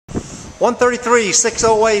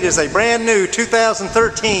133-608 is a brand new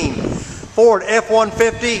 2013 Ford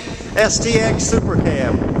F-150 STX Super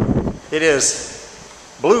Cab. It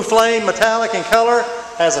is blue flame metallic in color,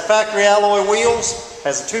 has a factory alloy wheels,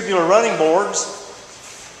 has a tubular running boards.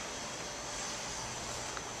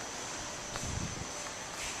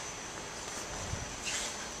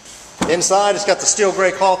 Inside it's got the steel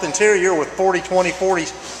gray cloth interior with 40-20-40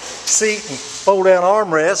 seat and fold down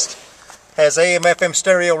armrest. Has AM/FM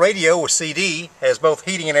stereo radio with CD, has both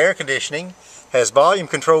heating and air conditioning, has volume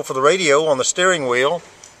control for the radio on the steering wheel,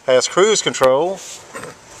 has cruise control,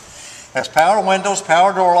 has power windows,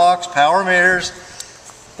 power door locks, power mirrors.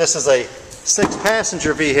 This is a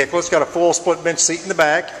 6-passenger vehicle. It's got a full split bench seat in the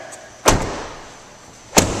back.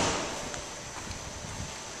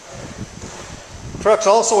 Truck's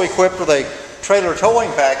also equipped with a trailer towing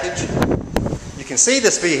package. You can see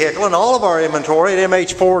this vehicle and all of our inventory at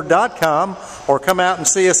mhford.com, or come out and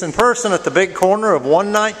see us in person at the big corner of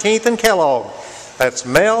 119th and Kellogg. That's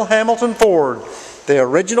Mel Hamilton Ford, the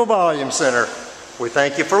original volume center. We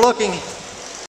thank you for looking.